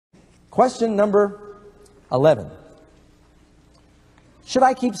Question number 11. Should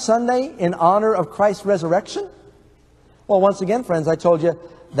I keep Sunday in honor of Christ's resurrection? Well, once again, friends, I told you,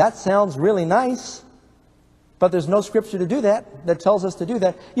 that sounds really nice, but there's no scripture to do that tells us to do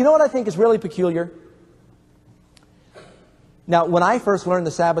that. You know what I think is really peculiar? Now, when I first learned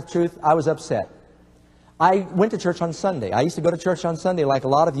the Sabbath truth, I was upset. I went to church on Sunday. I used to go to church on Sunday like a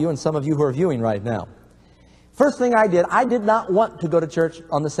lot of you and some of you who are viewing right now. First thing I did not want to go to church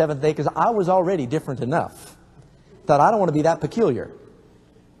on the seventh day because I was already different enough. Thought, I don't want to be that peculiar.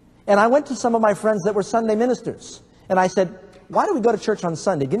 And I went to some of my friends that were Sunday ministers. And I said, why do we go to church on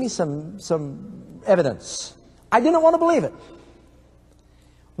Sunday? Give me some evidence. I didn't want to believe it.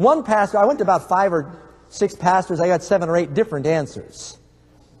 One pastor, I went to about 5 or 6 pastors. I got 7 or 8 different answers.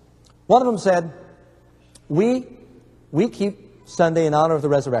 One of them said, we keep Sunday in honor of the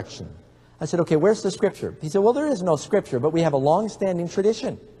resurrection. I said, okay, where's the scripture? He said, well, there is no scripture, but we have a long-standing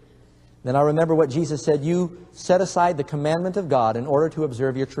tradition. Then I remember what Jesus said, you set aside the commandment of God in order to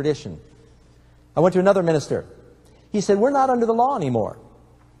observe your tradition. I went to another minister. He said, we're not under the law anymore.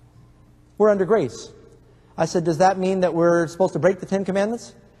 We're under grace. I said, does that mean that we're supposed to break the 10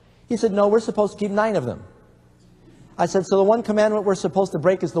 commandments? He said, no, we're supposed to keep 9 of them. I said, so the one commandment we're supposed to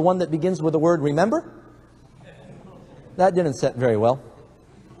break is the one that begins with the word remember? That didn't set very well.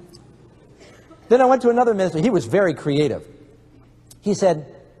 Then I went to another minister. He was very creative. He said,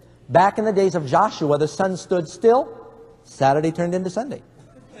 back in the days of Joshua, the sun stood still. Saturday turned into Sunday.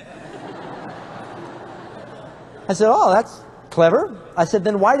 I said, oh, that's clever. I said,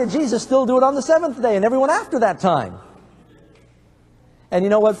 then why did Jesus still do it on the 7th day and everyone after that time? And you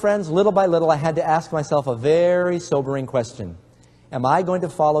know what, friends? Little by little, I had to ask myself a very sobering question. Am I going to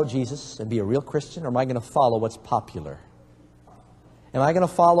follow Jesus and be a real Christian, or am I going to follow what's popular? Am I going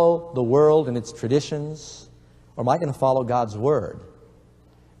to follow the world and its traditions, or am I going to follow God's Word?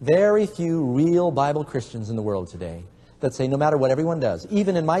 Very few real Bible Christians in the world today that say no matter what everyone does,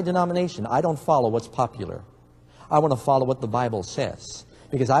 even in my denomination, I don't follow what's popular. I want to follow what the Bible says,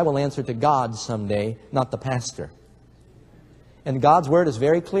 because I will answer to God someday, not the pastor. And God's Word is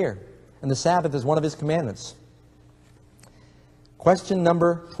very clear, and the Sabbath is one of His commandments. Question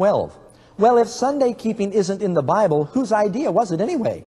number 12. Well, if Sunday keeping isn't in the Bible, whose idea was it anyway?